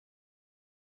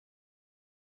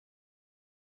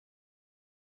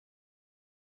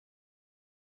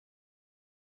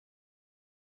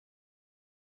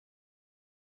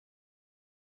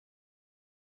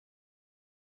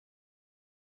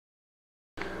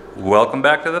Welcome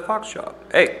back to the Fox Shop.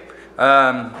 Hey,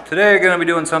 today I'm going to be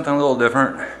doing something a little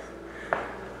different.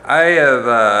 I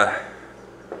have,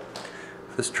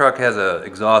 this truck has an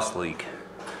exhaust leak,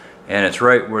 and it's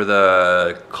right where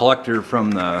the collector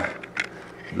from the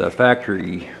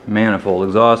factory manifold,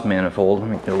 exhaust manifold, let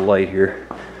me get a light here.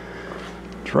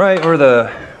 It's right where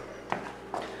the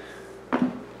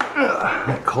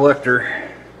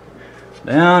collector,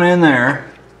 down in there,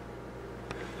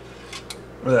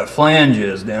 where that flange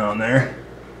is down there,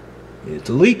 it's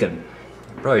leaking.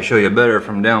 I'll probably show you better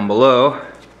from down below.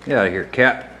 Get out of here,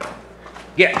 cat.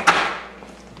 Get!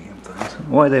 Damn things.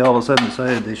 Why they all of a sudden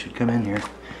decided they should come in here.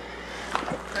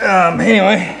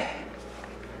 Anyway,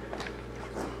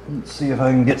 let's see if I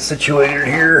can get situated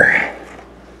here.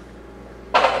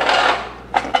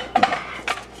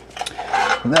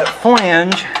 That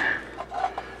flange,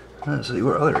 let's see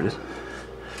where, oh, there it is.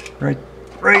 Right,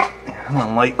 come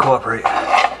on, light, cooperate.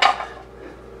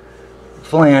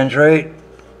 Flange right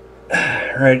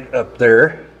up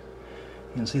there.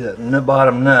 You can see that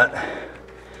bottom nut.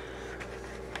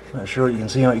 Not sure what you can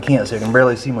see, what you can't see. I can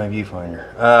barely see my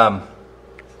viewfinder.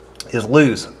 Is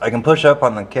loose. I can push up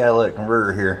on the catalytic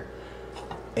converter here,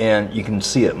 and you can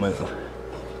see it move.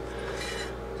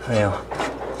 Yeah,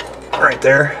 right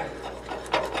there.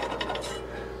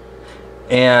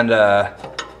 And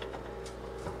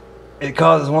it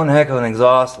causes one heck of an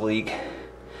exhaust leak.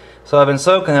 So I've been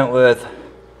soaking it with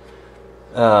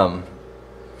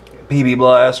PB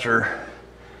Blaster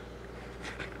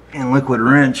and liquid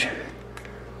wrench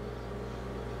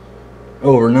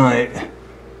overnight,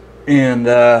 and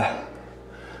I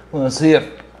want to see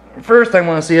if first I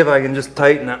want to see if I can just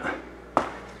tighten it,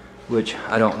 which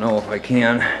I don't know if I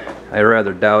can. I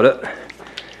rather doubt it.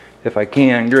 If I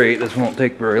can, great, this won't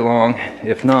take very long.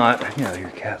 If not, get out of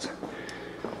here, cats.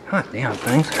 God damn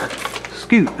things.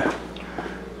 Scoot.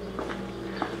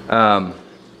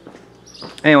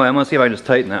 Anyway, I'm gonna see if I can just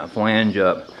tighten that flange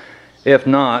up. If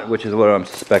not, which is what I'm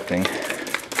suspecting,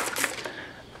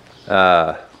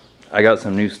 I got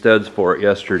some new studs for it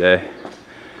yesterday,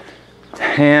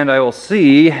 and I will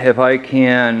see if I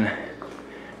can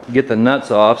get the nuts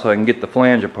off so I can get the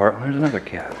flange apart. There's another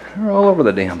cat. They're all over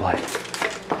the damn place.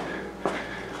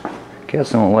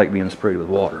 Cats don't like being sprayed with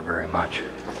water very much.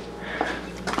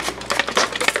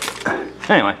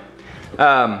 Anyway,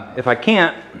 if I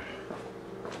can't,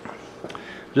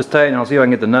 just tighten. I'll see if I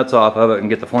can get the nuts off of it and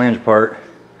get the flange apart,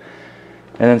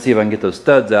 and then see if I can get those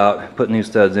studs out, put new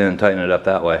studs in, and tighten it up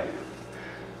that way.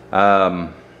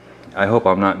 I hope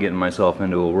I'm not getting myself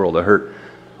into a world of hurt.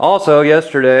 Also,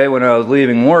 yesterday when I was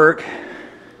leaving work,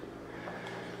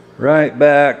 right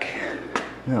back,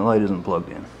 that light isn't plugged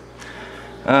in.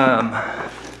 I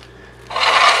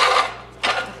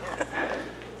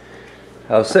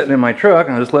was sitting in my truck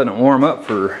and I was just letting it warm up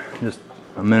for just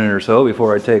a minute or so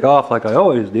before I take off, like I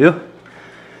always do.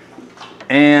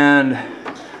 And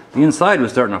the inside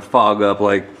was starting to fog up,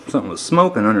 like something was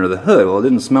smoking under the hood. Well, it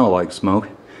didn't smell like smoke.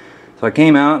 So I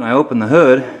came out and I opened the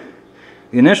hood.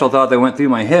 The initial thought that went through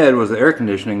my head was the air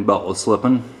conditioning belt was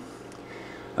slipping,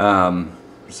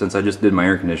 since I just did my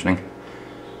air conditioning.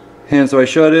 And so I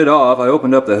shut it off. I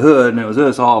opened up the hood and it was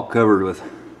just all covered with,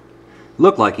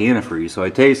 looked like antifreeze. So I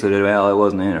tasted it. Well, it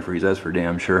wasn't antifreeze, that's for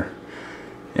damn sure.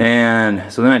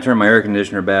 And so then I turned my air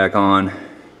conditioner back on,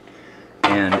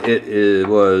 and it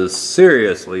was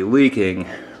seriously leaking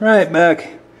right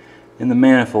back in the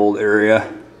manifold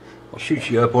area. I'll shoot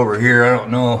you up over here. I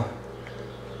don't know.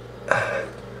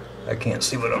 I can't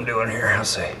see what I'm doing here.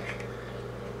 Let's see.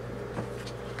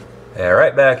 Yeah,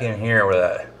 right back in here where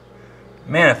that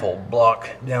manifold block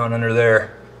down under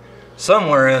there.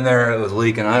 Somewhere in there it was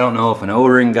leaking. I don't know if an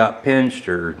O-ring got pinched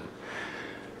or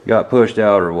got pushed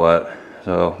out or what.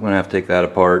 So I'm gonna have to take that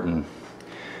apart and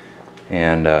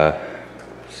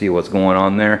see what's going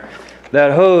on there.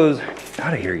 That hose, get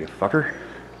out of here, you fucker.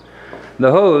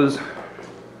 The hose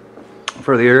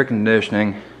for the air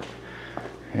conditioning.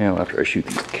 And after I shoot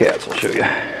these cats, I'll show you.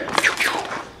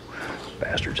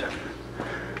 Bastards.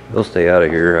 They'll stay out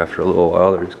of here after a little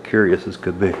while. They're as curious as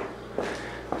could be.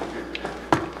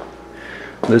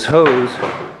 This hose,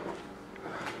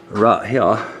 right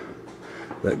here,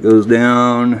 that goes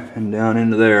down and down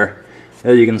into there.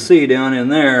 As you can see down in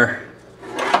there,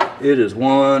 it is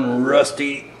one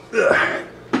rusty,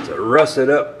 it's a rusted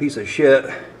up piece of shit.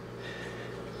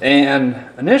 And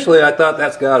initially I thought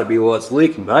that's got to be what's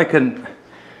leaking, but I couldn't.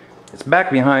 It's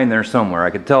back behind there somewhere. I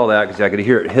could tell that because I could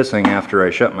hear it hissing after I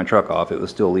shut my truck off. It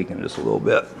was still leaking just a little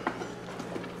bit.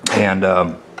 And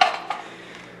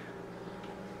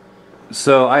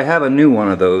so I have a new one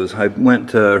of those. I went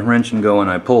to Wrench and Go and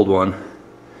I pulled one.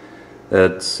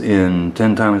 that's in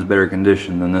 10 times better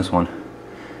condition than this one.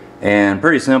 And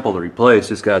pretty simple to replace,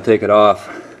 just got to take it off.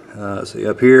 See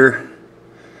up here,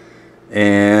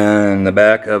 and the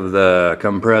back of the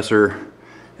compressor,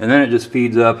 and then it just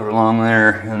feeds up along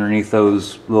there underneath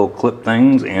those little clip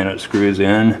things, and it screws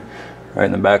in right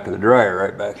in the back of the dryer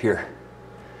right back here.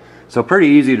 So pretty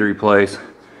easy to replace.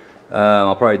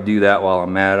 I'll probably do that while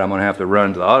I'm at it. I'm going to have to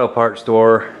run to the auto parts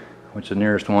store, which the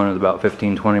nearest one is about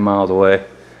 15-20 miles away,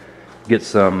 get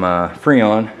some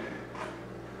Freon,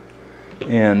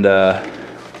 and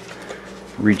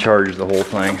recharge the whole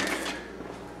thing.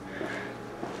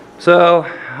 So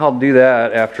I'll do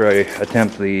that after I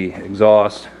attempt the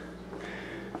exhaust.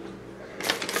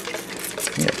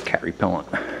 Yeah, cat repellent.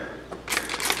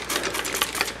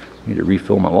 Need to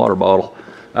refill my water bottle.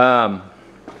 That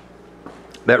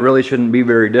really shouldn't be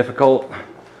very difficult.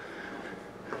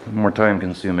 More time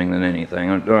consuming than anything.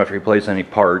 I don't have to replace any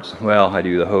parts. Well, I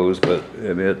do the hose, but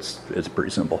it's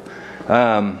pretty simple.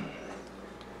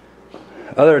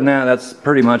 Other than that, that's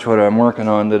pretty much what I'm working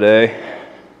on today.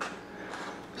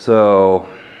 So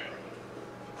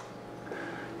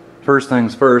first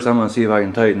things first, I'm going to see if I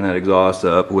can tighten that exhaust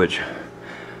up, which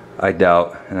I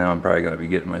doubt, and then I'm probably going to be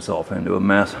getting myself into a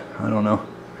mess. I don't know.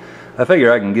 I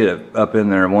figure I can get it up in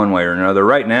there one way or another.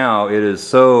 Right now it is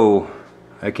so,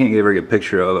 I can't get a very good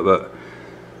picture of it,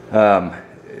 but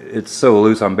it's so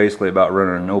loose I'm basically about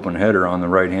running an open header on the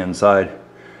right hand side.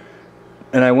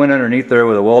 And I went underneath there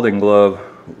with a welding glove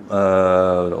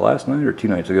last night or 2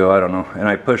 nights ago, I don't know, and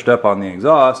I pushed up on the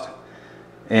exhaust,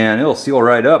 and it'll seal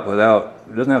right up without,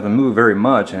 it doesn't have to move very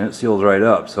much, and it seals right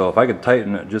up. So if I could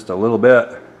tighten it just a little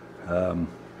bit, I'm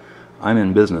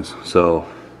in business. So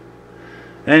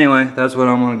anyway, that's what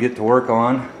I'm going to get to work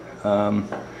on,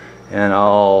 and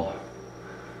I'll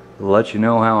let you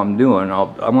know how I'm doing.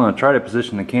 I'm going to try to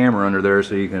position the camera under there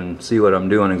so you can see what I'm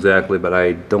doing exactly, but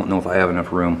I don't know if I have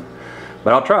enough room,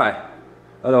 but I'll try.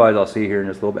 Otherwise, I'll see you here in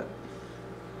just a little bit.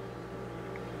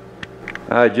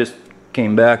 I just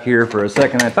came back here for a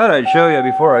second. I thought I'd show you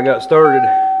before I got started.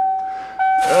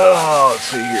 Oh, let's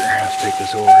see here. Let's take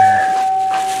this over here.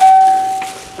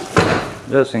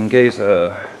 Just in case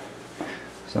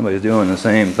somebody's doing the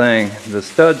same thing. The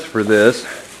studs for this,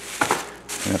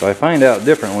 and if I find out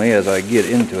differently as I get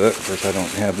into it, of course I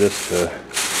don't have this to...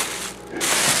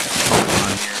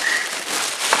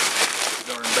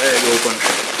 Darn bag open.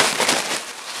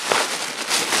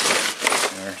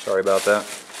 Sorry about that.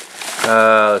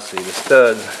 Let's see, the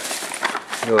studs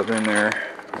go up in there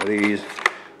with these.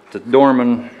 It's a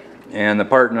Dorman, and the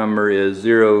part number is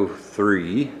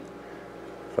 03.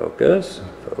 Focus,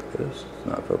 it's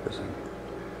not focusing.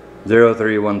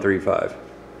 03135.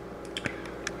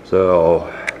 So,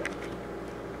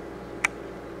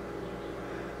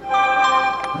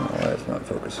 oh, that's not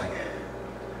focusing.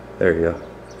 There you go.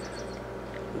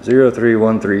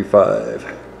 03135.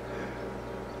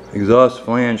 Exhaust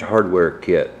flange hardware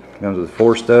kit. Comes with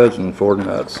 4 studs and 4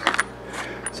 nuts.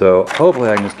 So hopefully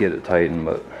I can just get it tightened,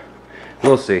 but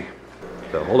we'll see.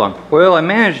 So hold on. Well, I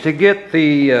managed to get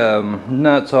the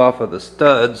nuts off of the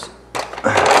studs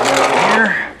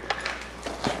here.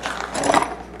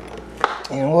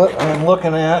 And what I'm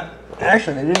looking at,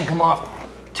 actually they didn't come off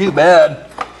too bad.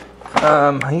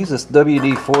 I use this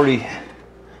WD-40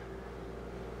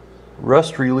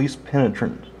 rust release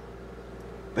penetrant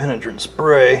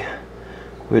spray,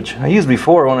 which I used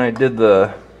before when I did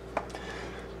the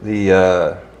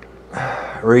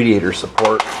radiator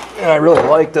support, and I really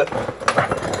liked it.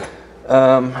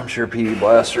 I'm sure PD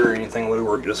Blaster or anything would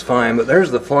work just fine, but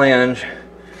there's the flange.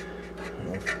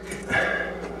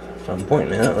 If I'm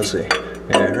pointing at it, let's see.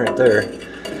 Yeah, right there.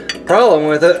 Problem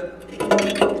with it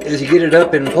is you get it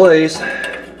up in place.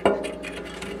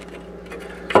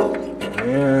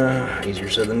 Yeah, easier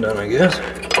said than done, I guess.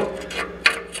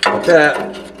 Like that.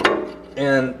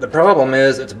 And the problem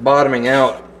is it's bottoming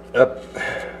out up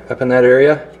in that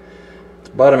area. It's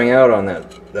bottoming out on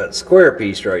that square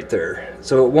piece right there.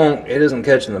 So it isn't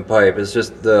catching the pipe. It's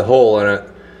just the hole in it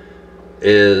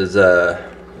is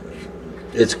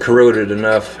it's corroded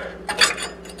enough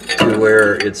to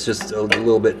where it's just a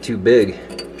little bit too big,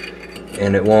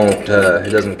 and it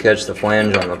doesn't catch the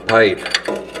flange on the pipe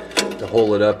to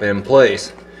hold it up in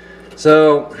place.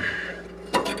 So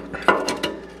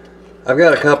I've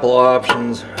got a couple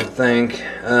options, I think.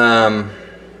 I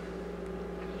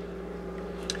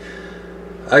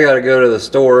gotta go to the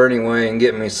store anyway and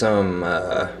get me some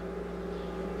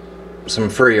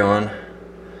Freon,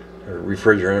 or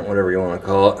refrigerant, whatever you want to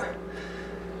call it.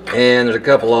 And there's a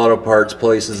couple auto parts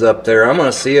places up there. I'm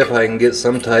gonna see if I can get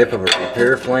some type of a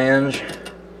repair flange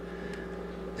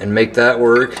and make that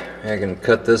work. I can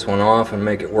cut this one off and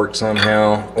make it work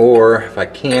somehow, or if I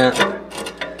can't,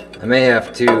 I may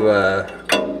have to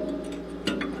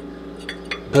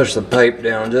push the pipe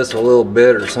down just a little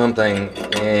bit or something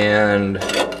and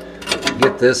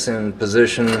get this in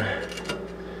position.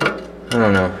 I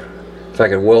don't know if I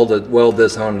could weld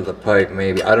this onto the pipe,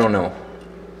 maybe. I don't know.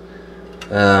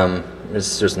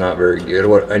 It's just not very good.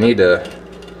 What I need a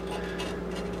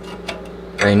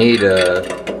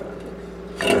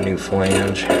new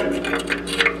flange.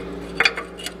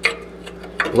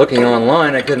 Looking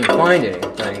online, I couldn't find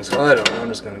anything, so I don't know. I'm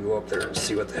just gonna go up there and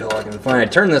see what the hell I can find. I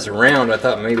turned this around. I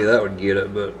thought maybe that would get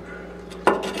it, but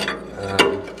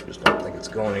just don't think it's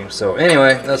going to. So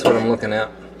anyway, that's what I'm looking at.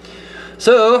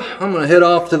 So I'm gonna head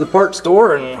off to the parts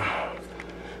store and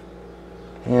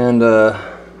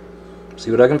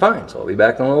see what I can find. So I'll be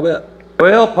back in a little bit.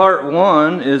 Well, part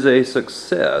one is a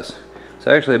success. It's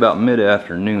actually about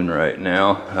mid-afternoon right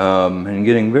now, and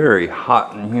getting very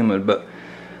hot and humid. But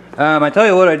I tell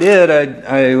you what I did.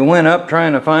 I went up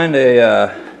trying to find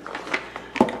a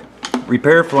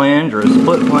repair flange or a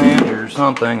split flange or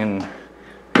something, and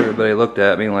everybody looked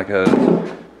at me like they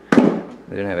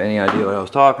didn't have any idea what I was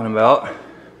talking about.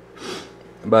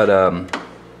 But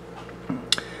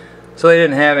so they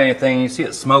didn't have anything. You see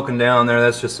it smoking down there.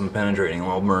 That's just some penetrating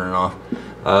oil burning off.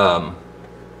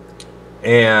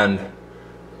 And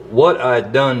what I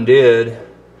did,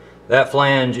 that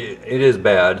flange, it is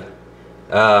bad.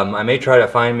 I may try to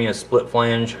find me a split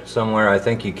flange somewhere. I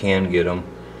think you can get them.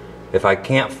 If I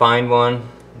can't find one,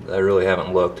 I really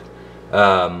haven't looked.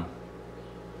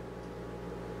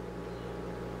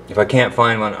 If I can't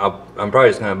find one, I'm probably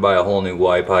just going to buy a whole new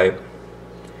Y pipe.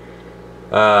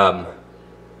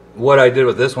 What I did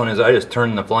with this one is I just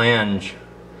turned the flange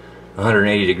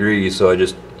 180 degrees, so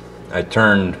I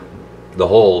turned the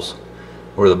holes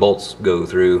where the bolts go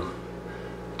through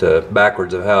to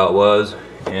backwards of how it was,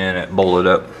 and it bolted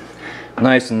up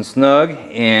nice and snug,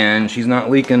 and she's not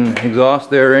leaking exhaust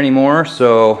there anymore,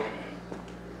 so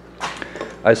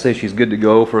I say she's good to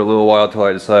go for a little while till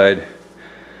I decide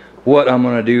what I'm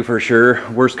going to do for sure.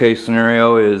 Worst case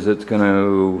scenario is it's going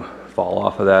to fall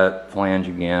off of that flange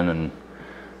again and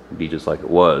be just like it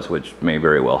was, which may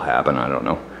very well happen. I don't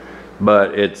know,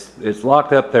 but it's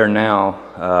locked up there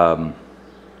now.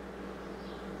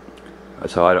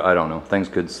 So I don't know. Things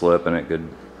could slip and it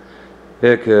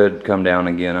could come down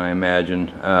again, I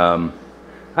imagine.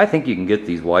 I think you can get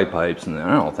these Y pipes, and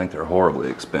I don't think they're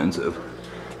horribly expensive.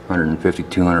 150,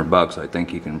 200 bucks. I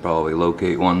think you can probably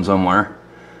locate one somewhere.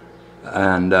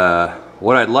 And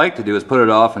what I'd like to do is put it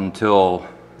off until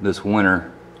this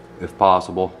winter, if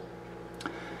possible,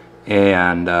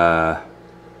 and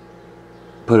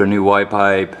put a new Y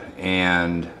pipe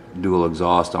and dual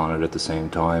exhaust on it at the same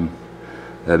time.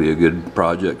 That'd be a good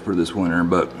project for this winter.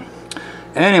 But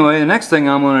anyway, the next thing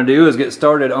I'm going to do is get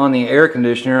started on the air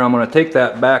conditioner. I'm going to take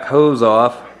that back hose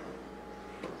off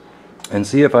and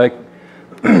see if I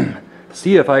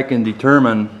can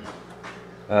determine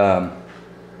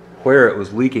where it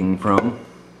was leaking from.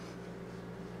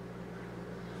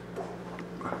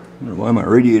 I wonder why my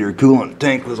radiator coolant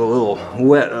tank was a little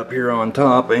wet up here on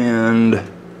top and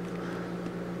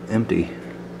empty.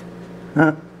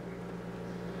 Huh?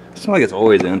 It's not like it's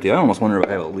always empty. I almost wonder if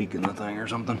I have a leak in the thing or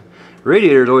something.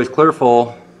 Radiator's always clear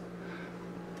full.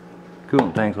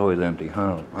 Coolant tank's always empty.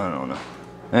 I don't know.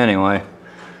 Anyway,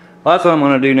 well, that's what I'm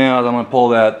going to do now. Is I'm going to pull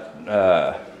that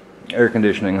air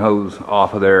conditioning hose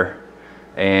off of there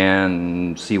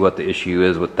and see what the issue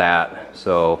is with that.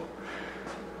 So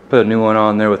put a new one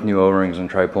on there with new O-rings and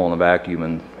try pulling the vacuum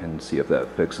and see if that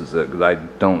fixes it, because I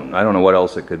don't know what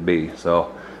else it could be.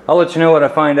 So I'll let you know what I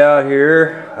find out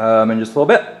here in just a little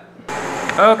bit.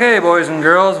 Okay, boys and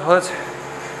girls, let's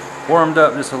warmed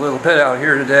up just a little bit out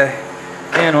here today,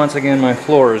 and once again my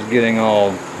floor is getting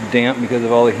all damp because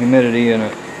of all the humidity and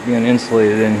it being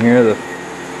insulated in here. The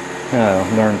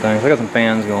darn things. I got some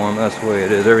fans going, but that's the way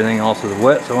it is. Everything else is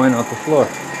wet, so why not the floor?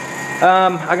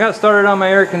 I got started on my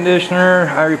air conditioner.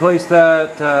 I replaced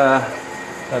that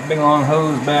big long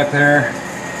hose back there.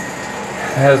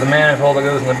 It has the manifold that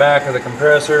goes in the back of the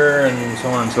compressor and so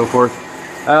on and so forth.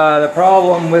 The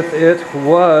problem with it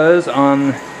was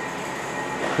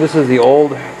this is the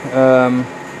old,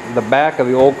 the back of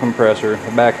the old compressor,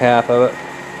 the back half of it.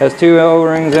 Has two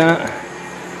O-rings in it.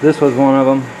 This was one of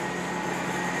them.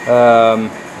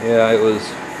 Yeah, it was,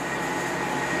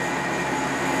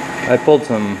 I pulled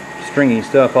some stringy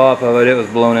stuff off of it. It was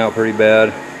blown out pretty bad,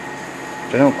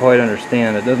 which I don't quite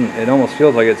understand. It almost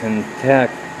feels like it's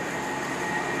intact.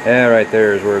 Yeah, right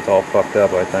there is where it's all fucked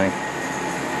up, I think.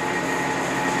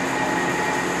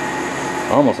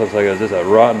 Almost looks like it was just a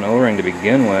rotten O-ring to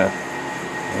begin with.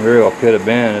 It very well could have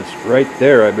been. It's right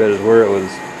there, I bet, is where it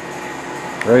was.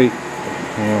 Right,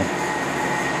 yeah,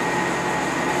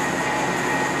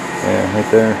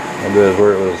 right there. I bet is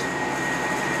where it was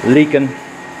leaking.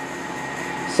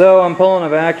 So I'm pulling a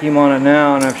vacuum on it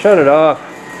now, and I've shut it off.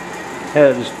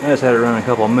 I just had it run a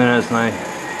couple of minutes, and I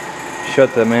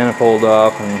shut the manifold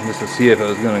off, and just to see if it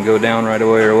was going to go down right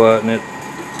away or what. And it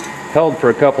held for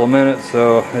a couple of minutes,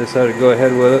 so I decided to go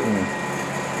ahead with it, and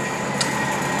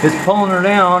it's pulling her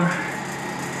down.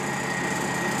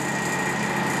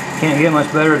 Can't get much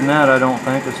better than that, I don't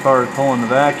think, as far as pulling the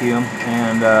vacuum.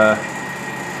 And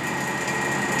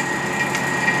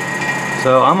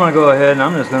so I'm going to go ahead and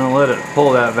I'm just going to let it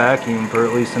pull that vacuum for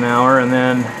at least an hour, and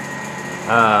then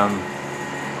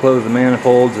close the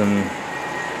manifolds and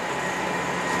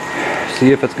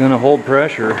see if it's going to hold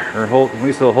pressure, or hold, at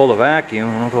least it'll hold a vacuum.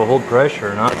 I don't know if it'll hold pressure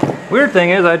or not. Weird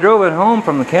thing is, I drove it home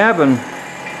from the cabin,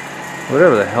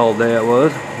 whatever the hell day it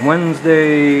was,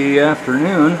 Wednesday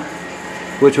afternoon,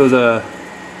 which was I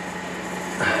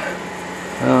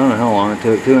don't know how long it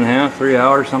took, 2.5, 3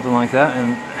 hours, something like that,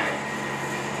 and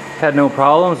had no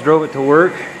problems. Drove it to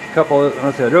work. I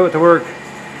drove it to work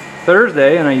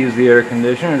Thursday and I used the air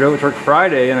conditioner. I drove it to work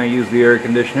Friday and I used the air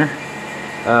conditioner.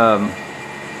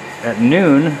 At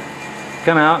noon,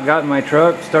 come out, got in my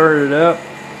truck, started it up,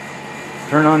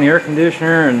 turned on the air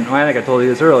conditioner, and well, I think I told you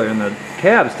this earlier, and the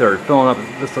cab started filling up.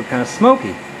 This looked kind of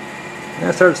smoky. And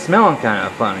it started smelling kind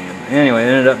of funny. And anyway, it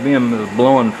ended up being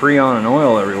blowing Freon and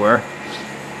oil everywhere.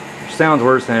 Which sounds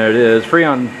worse than it is.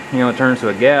 Freon, you know, it turns to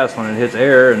a gas when it hits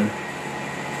air, and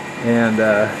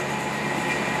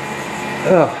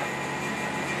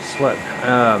sweating.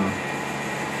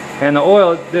 And the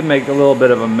oil did make a little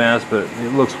bit of a mess, but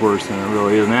it looks worse than it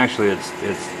really is. And actually, it's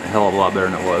a hell of a lot better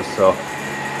than it was. So,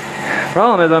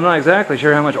 problem is, I'm not exactly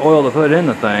sure how much oil to put in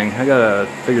the thing. I gotta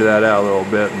figure that out a little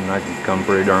bit, and I can come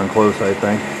pretty darn close, I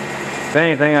think. If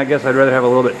anything, I guess I'd rather have a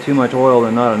little bit too much oil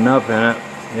than not enough in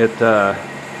it.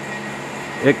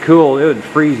 It cooled. It would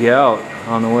freeze you out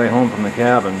on the way home from the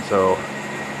cabin. So,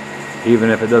 even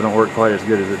if it doesn't work quite as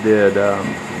good as it did,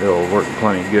 it'll work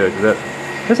plenty good.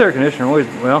 This air conditioner always,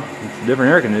 well, it's a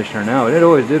different air conditioner now, but it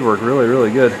always did work really,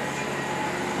 really good.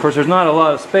 Of course, there's not a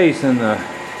lot of space in the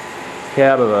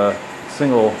cab of a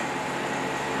single,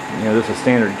 you know, just a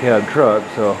standard cab truck,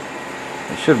 so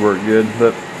it should work good.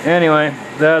 But anyway,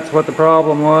 that's what the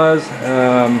problem was.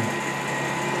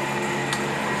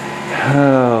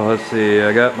 Let's see,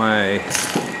 I got my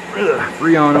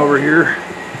Freon over here.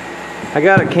 I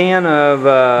got a can of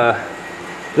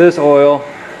this oil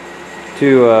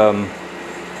to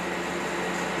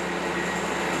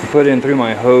put in through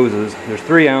my hoses. There's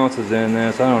 3 ounces in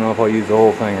this. I don't know if I'll use the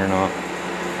whole thing or not.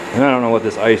 And I don't know what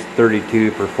this Ice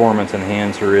 32 performance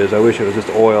enhancer is. I wish it was just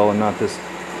oil and not this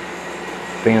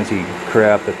fancy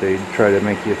crap that they try to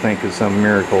make you think is some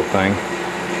miracle thing.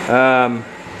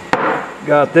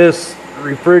 Got this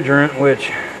refrigerant, which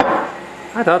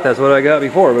I thought that's what I got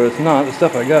before, but it's not. The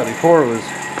stuff I got before was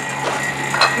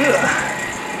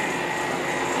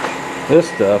this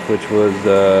stuff, which was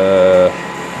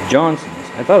Johnson's.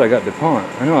 I thought I got DuPont.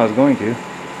 I know I was going to.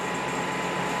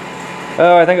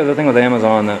 Oh, I think it was the thing with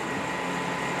Amazon that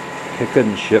it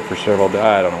couldn't ship for several days.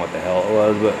 I don't know what the hell it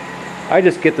was, but I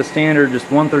just get the standard, just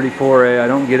 134A. I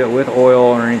don't get it with oil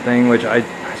or anything, which I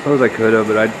suppose I could have,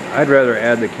 but I'd rather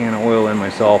add the can of oil in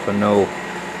myself and know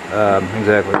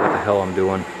exactly what the hell I'm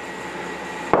doing.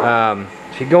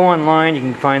 If you go online, you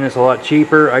can find this a lot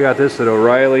cheaper. I got this at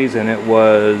O'Reilly's, and it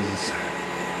was,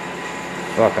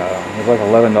 fuck, it was like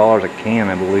 $11 a can,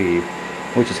 I believe,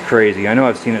 which is crazy. I know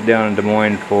I've seen it down in Des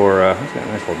Moines for, it's got a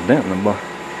nice little dent in the butt.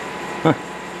 Huh.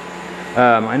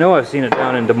 I know I've seen it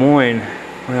down in Des Moines,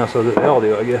 well, so does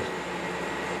Aldi, I guess,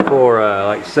 for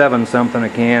like 7 something a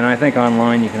can. I think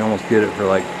online you can almost get it for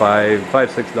like $5,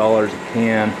 $6 a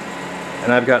can.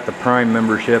 And I've got the Prime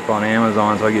membership on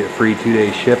Amazon, so I get free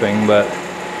 2-day shipping.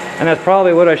 And that's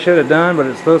probably what I should have done, but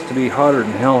it's supposed to be hotter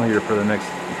than hell here for the next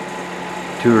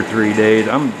 2 or 3 days.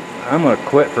 I'm gonna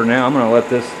quit for now. I'm gonna let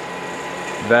this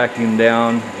vacuum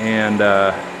down, and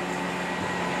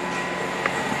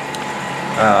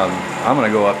I'm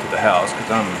gonna go up to the house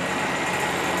because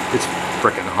it's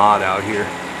freaking hot out here.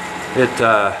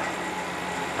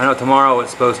 I know tomorrow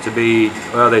it's supposed to be,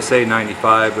 well, they say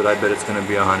 95, but I bet it's gonna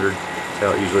be 100. That's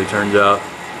how it usually turns out.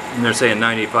 And they're saying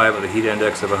 95 with a heat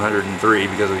index of 103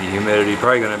 because of the humidity.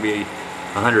 Probably gonna be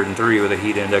 103 with a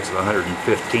heat index of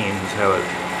 115 is how it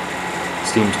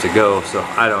seems to go. So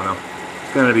I don't know.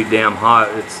 It's gonna be damn hot.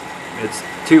 It's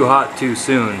too hot too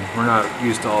soon. We're not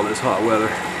used to all this hot weather.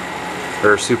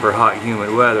 or super hot,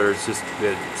 humid weather. It's just,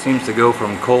 it seems to go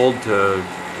from cold to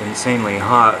insanely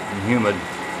hot and humid.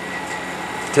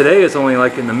 Today it's only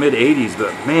like in the mid 80s,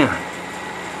 but man,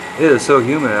 it is so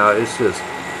humid out. It's just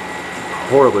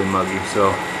horribly muggy. So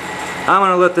I'm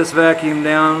gonna let this vacuum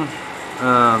down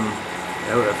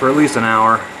for at least an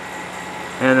hour,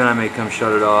 and then I may come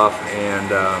shut it off and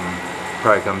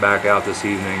probably come back out this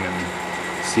evening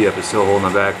and see if it's still holding the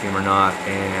vacuum or not,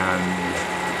 and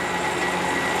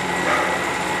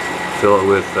fill it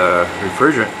with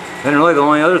refrigerant. And really the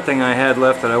only other thing I had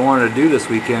left that I wanted to do this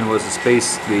weekend was to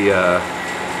space the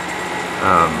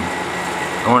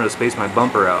I wanted to space my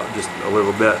bumper out just a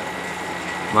little bit.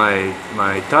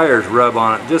 My tires rub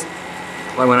on it just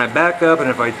like when I back up, and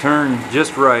if I turn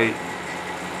just right,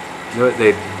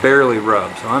 they barely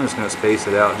rub. So I'm just going to space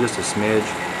it out just a smidge.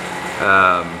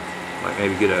 Like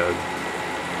maybe get a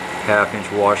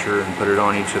 1/2-inch washer and put it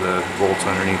on each of the bolts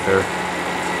underneath there.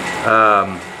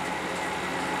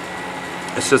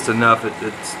 It's just enough.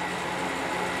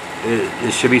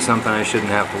 It should be something I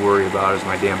shouldn't have to worry about, as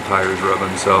my damn tires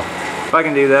rubbing. So if I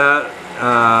can do that.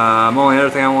 Only other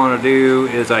thing I want to do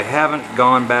is I haven't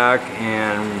gone back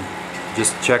and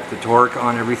just checked the torque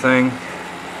on everything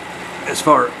as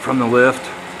far from the lift,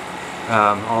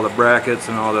 all the brackets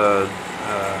and all the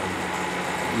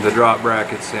drop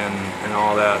brackets and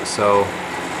all that. So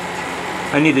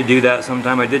I need to do that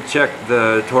sometime. I did check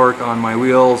the torque on my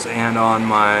wheels and on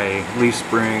my leaf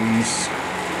springs,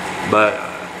 but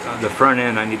the front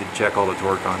end I need to check all the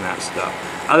torque on that stuff.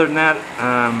 Other than that,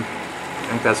 I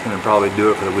think that's going to probably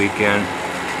do it for the weekend.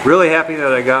 Really happy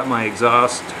that I got my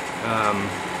exhaust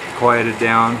quieted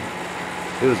down.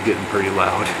 It was getting pretty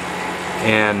loud,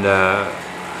 and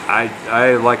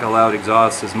I like a loud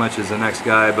exhaust as much as the next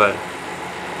guy, but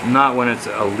not when it's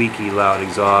a leaky loud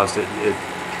exhaust. It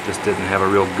just didn't have a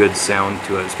real good sound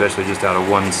to it, especially just out of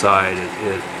one side.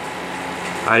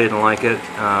 I didn't like it.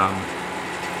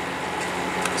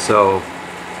 So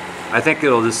I think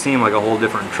it'll just seem like a whole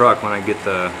different truck when I get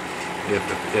the,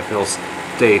 if it'll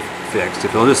stay fixed.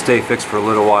 If it'll just stay fixed for a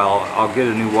little while, I'll get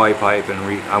a new Y pipe and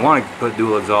I want to put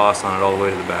dual exhaust on it all the way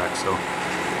to the back. So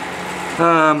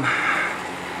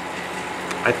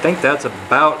I think that's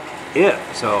about it.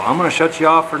 So I'm going to shut you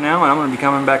off for now, and I'm going to be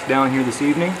coming back down here this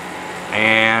evening,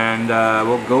 and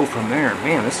we'll go from there.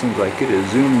 Man, this seems like it is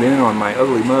zoomed in on my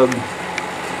ugly mug.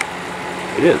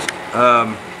 It is.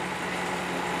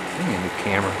 I need a new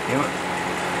camera, damn it.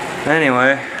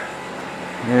 Anyway,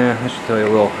 yeah, I should tell you a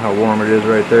little how warm it is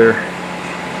right there.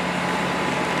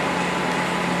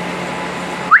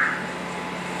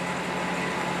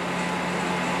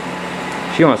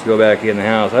 She wants to go back in the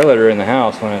house. I let her in the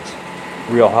house when it's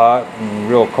real hot and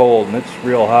real cold, and it's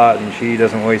real hot, and she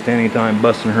doesn't waste any time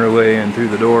busting her way in through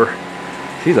the door.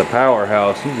 She's a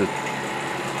powerhouse. She's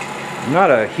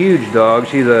not a huge dog.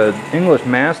 She's an English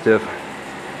Mastiff,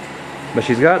 but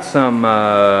she's got some,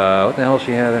 what the hell does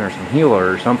she have in her? Some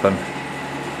healer or something.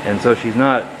 And so she's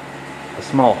not a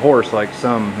small horse like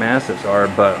some Mastiffs are,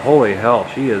 but holy hell,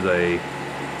 she is a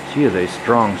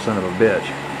strong son of a bitch.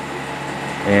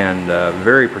 And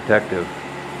very protective.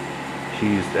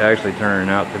 She's actually turning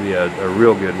out to be a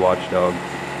real good watchdog.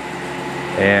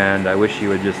 And I wish she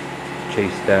would just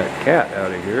chase that cat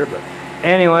out of here. But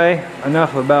anyway,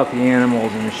 enough about the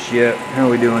animals and shit. How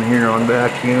are we doing here on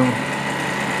vacuum?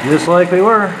 Just like we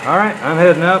were. Alright, I'm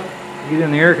heading up, get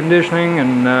in the air conditioning,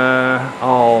 and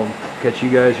I'll catch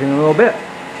you guys here in a little bit.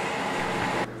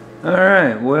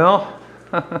 Alright, well,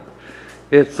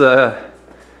 it's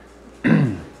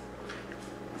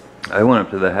I went up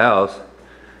to the house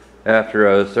after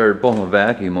I started pulling the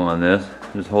vacuum on this.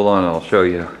 Just hold on, I'll show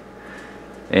you.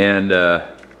 And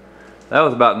that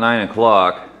was about 9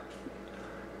 o'clock,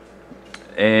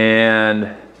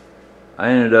 and I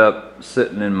ended up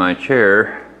sitting in my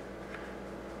chair,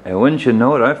 and wouldn't you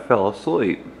know it, I fell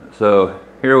asleep. So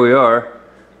here we are,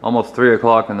 almost 3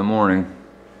 o'clock in the morning.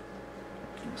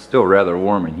 Still rather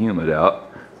warm and humid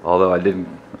out, although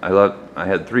I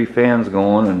had 3 fans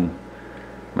going and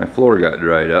my floor got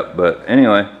dried up. But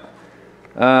anyway,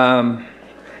 oh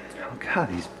God,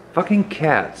 these fucking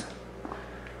cats.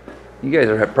 You guys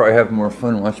are probably having more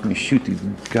fun watching me shoot these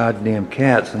goddamn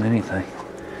cats than anything.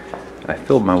 I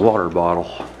filled my water bottle.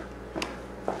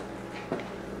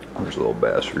 There's little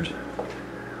bastards.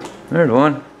 There's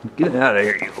one. Get out of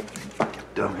here, you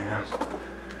dumbass.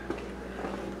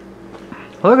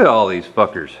 Look at all these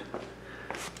fuckers.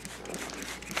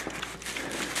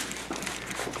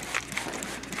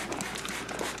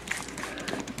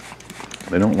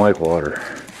 They don't like water.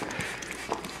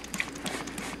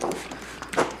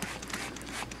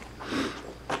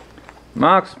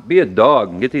 Mox, be a dog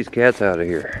and get these cats out of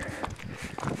here.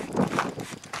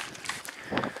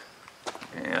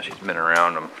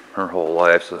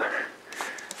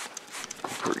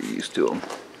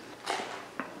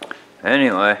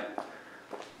 Anyway,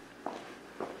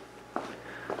 I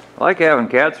like having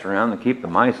cats around to keep the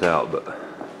mice out, but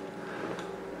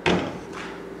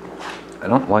I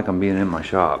don't like them being in my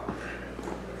shop.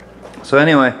 So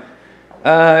anyway,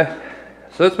 so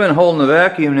it's been holding the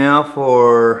vacuum now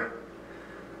for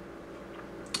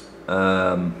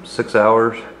 6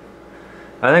 hours.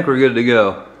 I think we're good to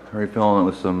go. Refilling it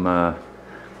with some,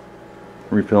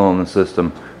 refilling the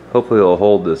system. Hopefully it'll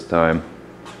hold this time.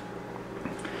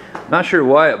 Not sure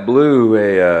why it blew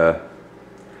an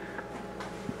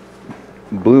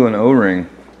O-ring.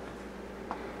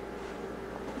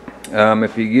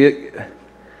 If you get,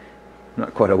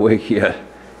 not quite awake yet.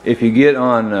 If you get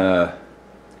on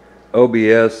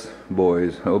OBS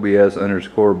boys,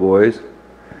 OBS_boys,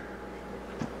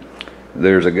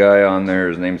 there's a guy on there,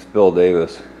 his name's Phil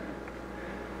Davis.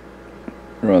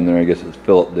 Or on there, I guess it's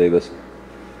Philip Davis.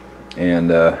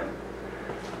 And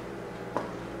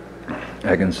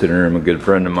I consider him a good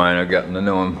friend of mine. I've gotten to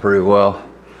know him pretty well.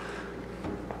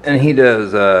 And he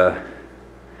does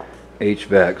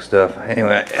HVAC stuff. Anyway,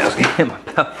 I asked him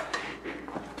about,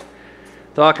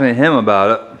 talking to him about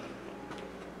it.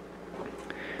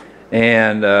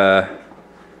 And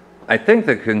I think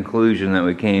the conclusion that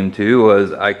we came to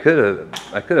was I could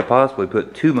have possibly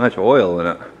put too much oil in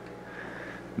it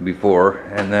before,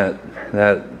 and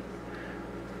that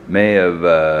may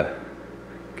have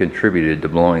contributed to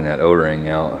blowing that O-ring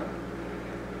out.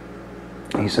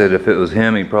 He said if it was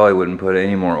him, he probably wouldn't put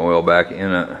any more oil back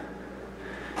in it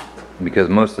because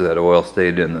most of that oil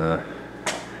stayed in the,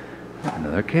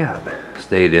 another cat,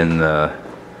 stayed in the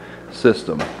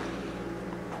system.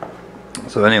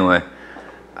 So anyway,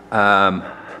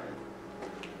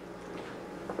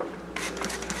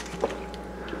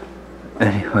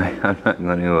 anyway, I'm not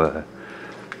going to,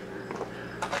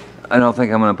 I don't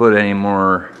think I'm going to put any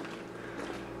more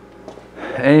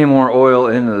oil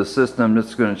into the system.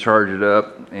 Just going to charge it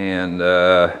up and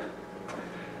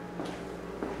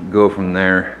go from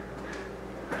there.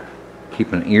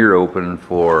 Keep an ear open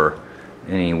for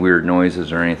any weird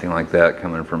noises or anything like that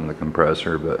coming from the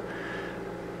compressor, but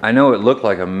I know it looked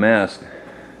like a mess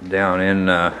down in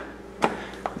right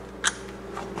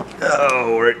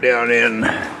down in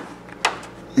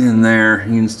there.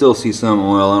 You can still see some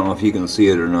oil. I don't know if you can see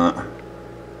it or not,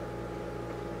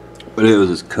 but it was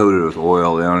just coated with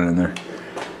oil down in there.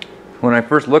 When I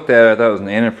first looked at it, I thought it was an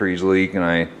antifreeze leak, and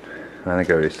I think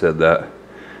I already said that.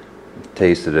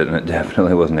 Tasted it, and it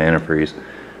definitely wasn't antifreeze.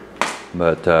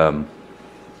 But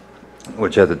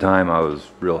which at the time I was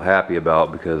real happy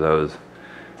about because I was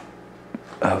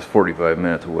 45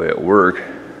 minutes away at work,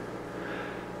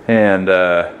 and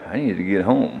I needed to get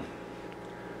home.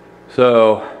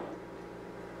 So,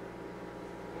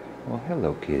 well,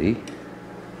 hello, kitty.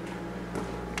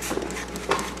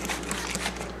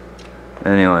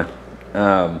 Anyway,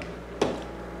 I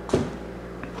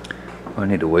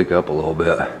need to wake up a little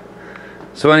bit.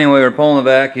 So anyway, we're pulling the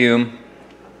vacuum,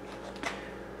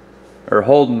 or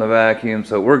holding the vacuum,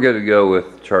 so we're good to go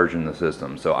with charging the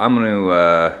system. So I'm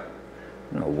gonna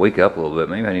wake up a little bit.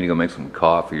 Maybe I need to go make some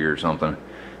coffee or something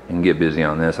and get busy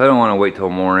on this. I don't want to wait till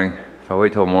morning. If I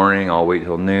wait till morning, I'll wait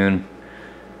till noon.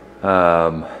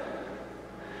 And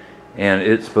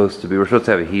it's supposed to be, we're supposed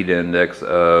to have a heat index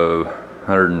of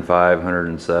 105,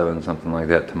 107, something like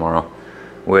that tomorrow,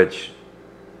 which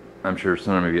I'm sure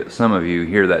some of you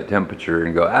hear that temperature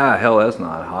and go, ah, hell, that's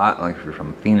not hot, like if you're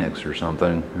from Phoenix or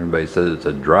something. Everybody says it's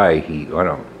a dry heat. Well, I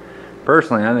don't.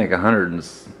 Personally, I think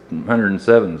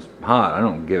 107 is hot. I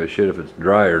don't give a shit if it's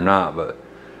dry or not, but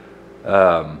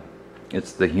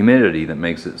it's the humidity that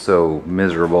makes it so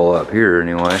miserable up here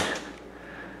anyway.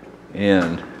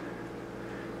 And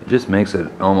it just makes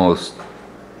it almost,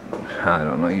 I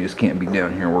don't know, you just can't be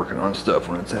down here working on stuff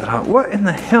when it's that hot. What in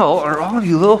the hell are all of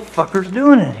you little fuckers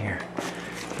doing in here?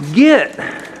 Get!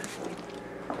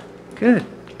 Good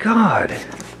God.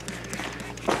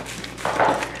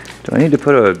 Do I need to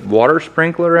put a water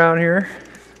sprinkler out here?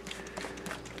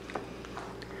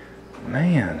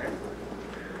 Man.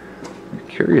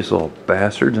 Curious little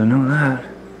bastards, I know that.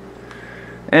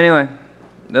 Anyway,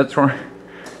 that's where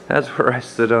I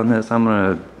sit on this.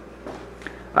 I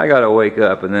gotta wake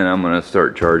up and then I'm gonna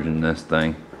start charging this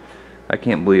thing. I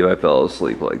can't believe I fell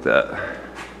asleep like that.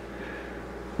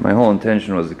 My whole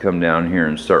intention was to come down here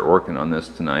and start working on this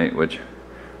tonight, which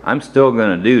I'm still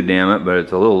gonna do, damn it, but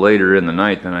it's a little later in the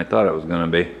night than I thought it was gonna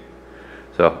be.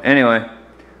 So anyway,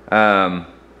 I'll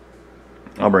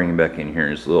bring you back in here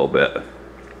in just a little bit.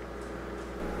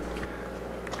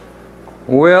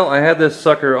 Well, I had this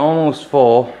sucker almost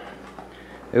full.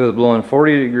 It was blowing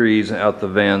 40 degrees out the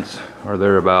vents, or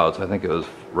thereabouts. I think it was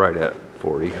right at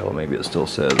 40. Hell, maybe it still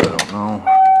says, I don't know.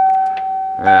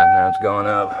 now it's gone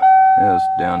up.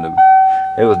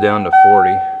 It was down to 40.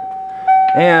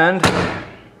 And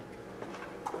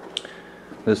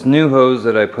this new hose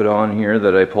that I put on here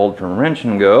that I pulled from Wrench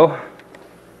and Go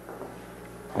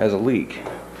has a leak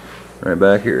right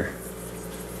back here.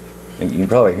 And you can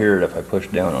probably hear it if I push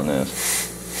down on this.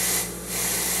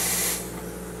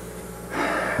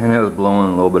 And it was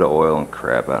blowing a little bit of oil and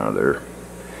crap out of there.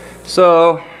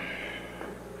 So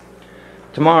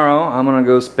tomorrow I'm gonna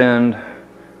go spend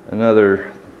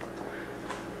another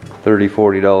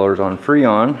 $30–40 on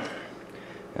Freon.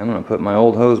 I'm gonna put my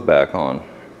old hose back on.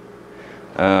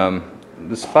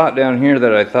 The spot down here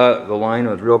that I thought the line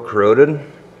was real corroded,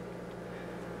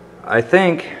 I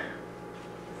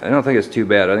don't think it's too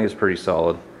bad. I think it's pretty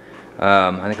solid.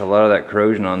 I think a lot of that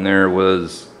corrosion on there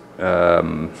was I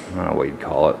don't know what you'd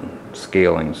call it,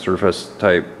 scaling, surface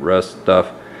type rust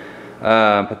stuff.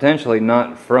 Potentially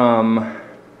not from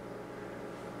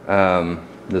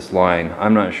this line.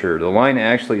 I'm not sure. The line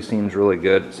actually seems really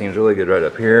good. It seems really good right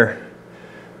up here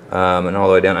and all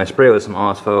the way down. I sprayed it with some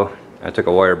Ospo. I took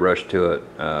a wire brush to it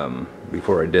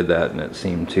before I did that, and it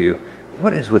seemed to.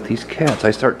 What is with these cats? I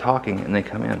start talking and they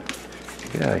come in.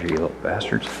 Get out of here, you little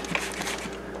bastards.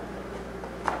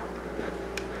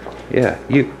 Yeah,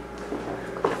 you.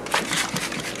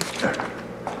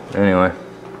 Anyway,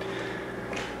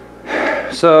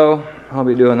 so I'll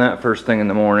be doing that first thing in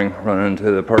the morning, running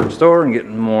to the parts store and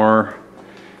getting more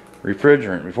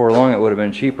refrigerant. Before long it would have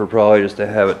been cheaper probably just to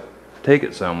have it, take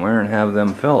it somewhere and have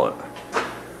them fill it.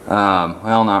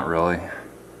 Well, not really,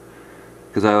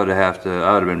 because I would have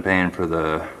been paying for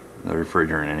the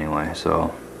refrigerant anyway,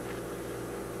 so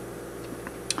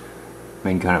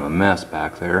making kind of a mess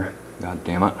back there. God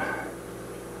damn it.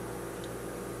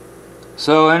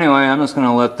 So anyway, I'm just going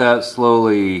to let that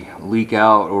slowly leak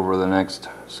out over the next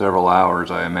several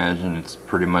hours. I imagine it's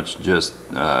pretty much just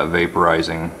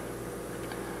vaporizing.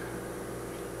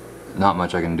 Not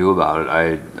much I can do about it.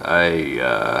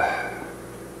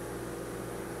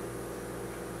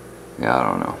 Yeah, I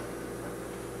don't know.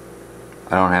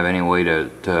 I don't have any way to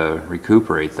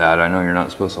recuperate that. I know you're not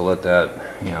supposed to let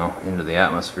that, you know, into the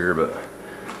atmosphere, but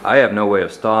I have no way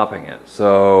of stopping it.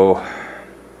 So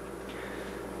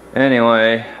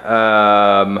anyway,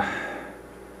 I'm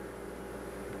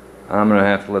gonna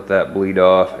have to let that bleed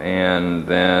off and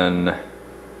then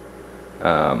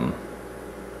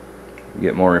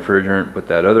get more refrigerant, put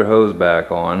that other hose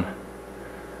back on,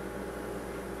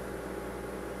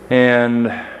 and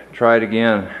try it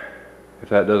again. If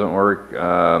that doesn't work,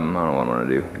 I don't know what I'm gonna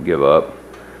do. Give up.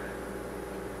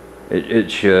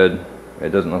 It should. It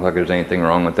doesn't look like there's anything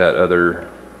wrong with that other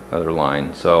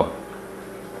line. So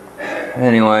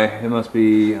anyway, it must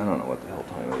be, I don't know what the hell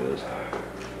time it is.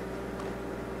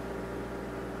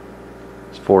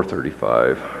 It's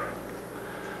 4:35.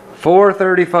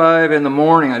 4:35 in the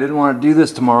morning. I didn't want to do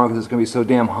this tomorrow because it's going to be so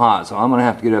damn hot. So I'm going to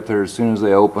have to get up there as soon as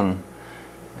they open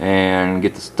and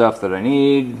get the stuff that I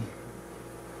need.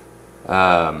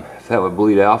 If that would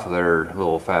bleed off of there a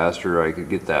little faster, I could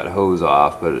get that hose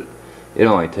off, but it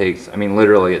only takes, I mean,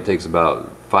 literally it takes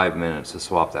about 5 minutes to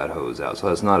swap that hose out, so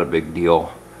that's not a big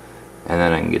deal. And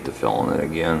then I can get to filling it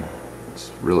again. It's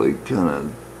really kind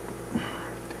of,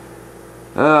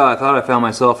 I thought I found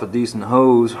myself a decent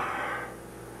hose.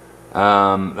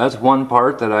 That's one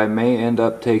part that I may end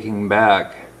up taking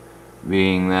back,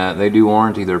 being that they do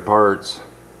warranty their parts.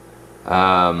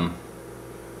 And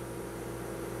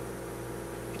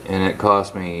it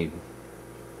cost me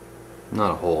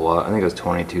not a whole lot. I think it was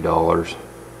 $22.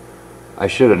 I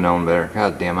should have known better.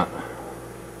 God damn it.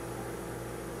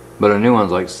 But a new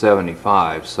one's like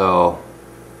 $75, so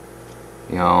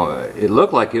you know, it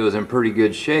looked like it was in pretty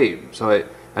good shape. So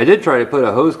I did try to put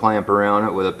a hose clamp around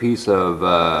it with a piece of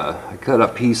I cut a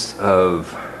piece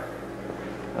of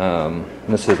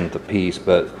this isn't the piece,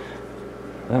 but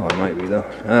that one might be though.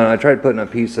 I tried putting a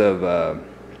piece of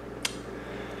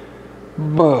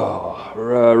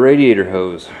radiator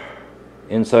hose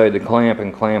inside the clamp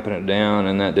and clamping it down,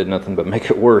 and that did nothing but make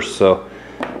it worse. So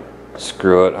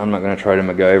screw it, I'm not going to try to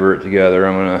MacGyver it together.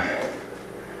 I'm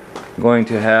going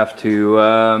to have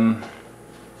to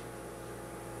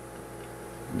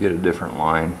get a different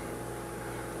line.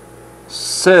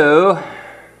 So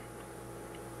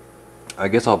I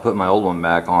guess I'll put my old one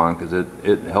back on because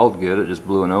it held good. It just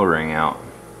blew an O-ring out,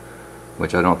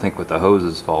 which I don't think was the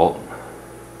hose's fault.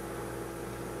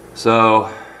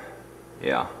 So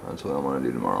yeah, that's what I want to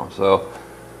do tomorrow. So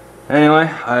anyway,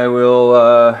 I will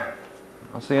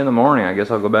I'll see you in the morning. I guess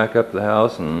I'll go back up to the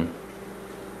house, and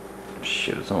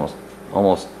shit, it's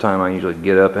almost time I usually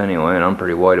get up anyway, and I'm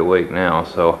pretty wide awake now.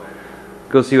 So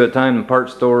go see what time the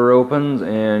parts store opens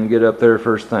and get up there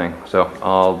first thing. So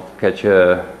I'll catch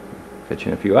you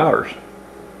in a few hours.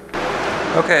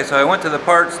 Okay, so I went to the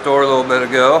parts store a little bit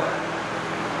ago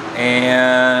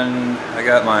and I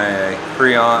got my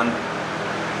Freon.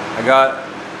 I got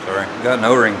an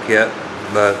O-ring kit,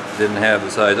 but didn't have the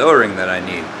size O-ring that I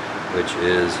need, which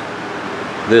is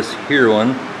this here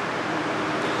one.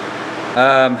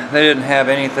 They didn't have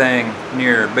anything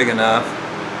near big enough,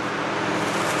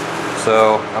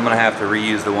 so I'm gonna have to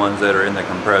reuse the ones that are in the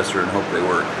compressor and hope they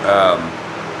work.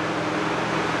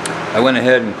 I went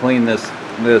ahead and cleaned this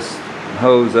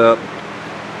hose up.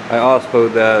 I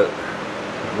OSPO'd that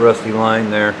rusty line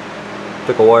there,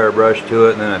 took a wire brush to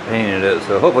it, and then I painted it,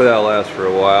 so hopefully that'll last for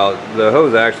a while. The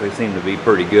hose actually seemed to be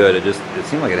pretty good. It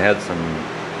seemed like it had some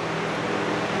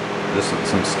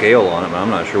scale on it, but I'm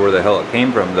not sure where the hell it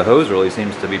came from. The hose really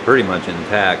seems to be pretty much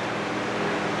intact.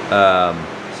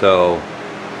 So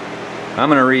I'm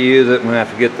gonna reuse it. I'm gonna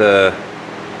have to get the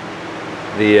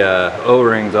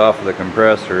O-rings off of the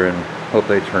compressor and hope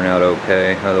they turn out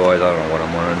okay. Otherwise, I don't know what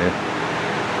I'm gonna do.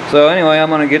 So anyway, I'm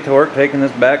gonna get to work taking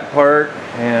this back apart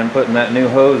and putting that new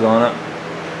hose on it,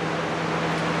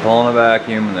 pulling a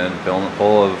vacuum, and then filling it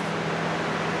full of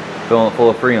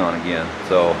Freon again.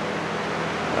 So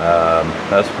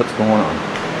that's what's going on.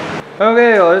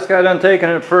 Okay, well, I just got done taking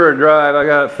it for a drive. I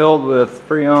got it filled with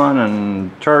Freon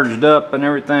and charged up and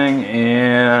everything,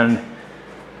 and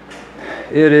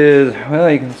it is, well,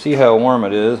 you can see how warm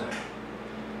it is.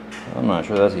 I'm not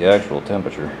sure that's the actual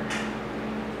temperature.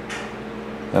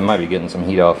 I might be getting some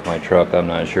heat off my truck, I'm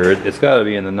not sure. It's got to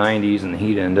be in the 90s and the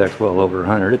heat index well over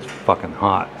 100. It's fucking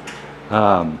hot.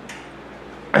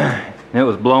 It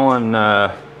was blowing,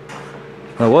 it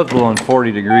was blowing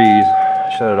 40 degrees.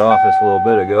 I shut it off just a little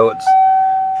bit ago. It's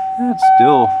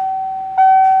still,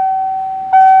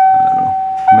 I don't know,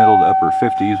 middle to upper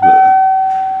 50s, but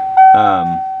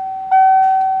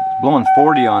it's blowing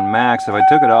 40 on max. If I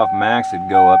took it off max, it'd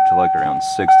go up to like around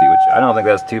 60, which I don't think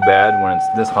that's too bad when it's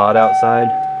this hot outside.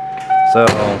 So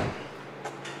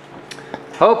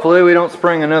hopefully we don't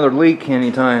spring another leak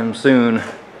anytime soon.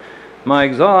 My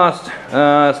exhaust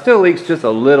still leaks just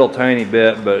a little tiny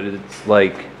bit, but it's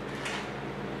like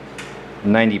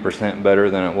 90% better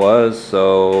than it was,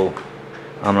 so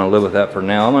I'm gonna live with that for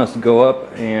now. I'm gonna go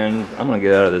up and I'm gonna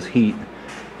get out of this heat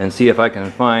and see if I can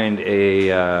find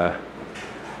a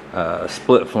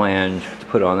split flange to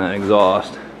put on that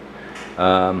exhaust.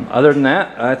 Other than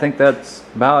that, I think that's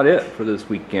about it for this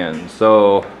weekend.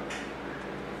 So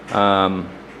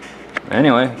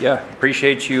anyway, yeah,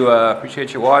 appreciate you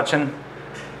watching,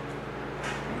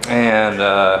 and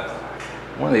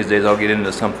one of these days I'll get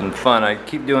into something fun. I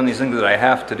keep doing these things that I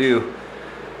have to do,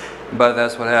 but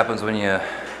that's what happens when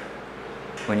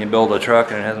you build a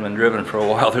truck and it hasn't been driven for a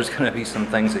while. There's going to be some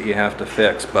things that you have to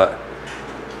fix, but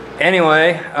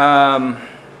anyway,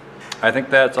 I think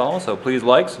that's all. So please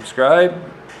like, subscribe,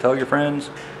 tell your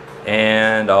friends,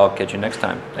 and I'll catch you next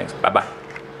time. Thanks. Bye bye.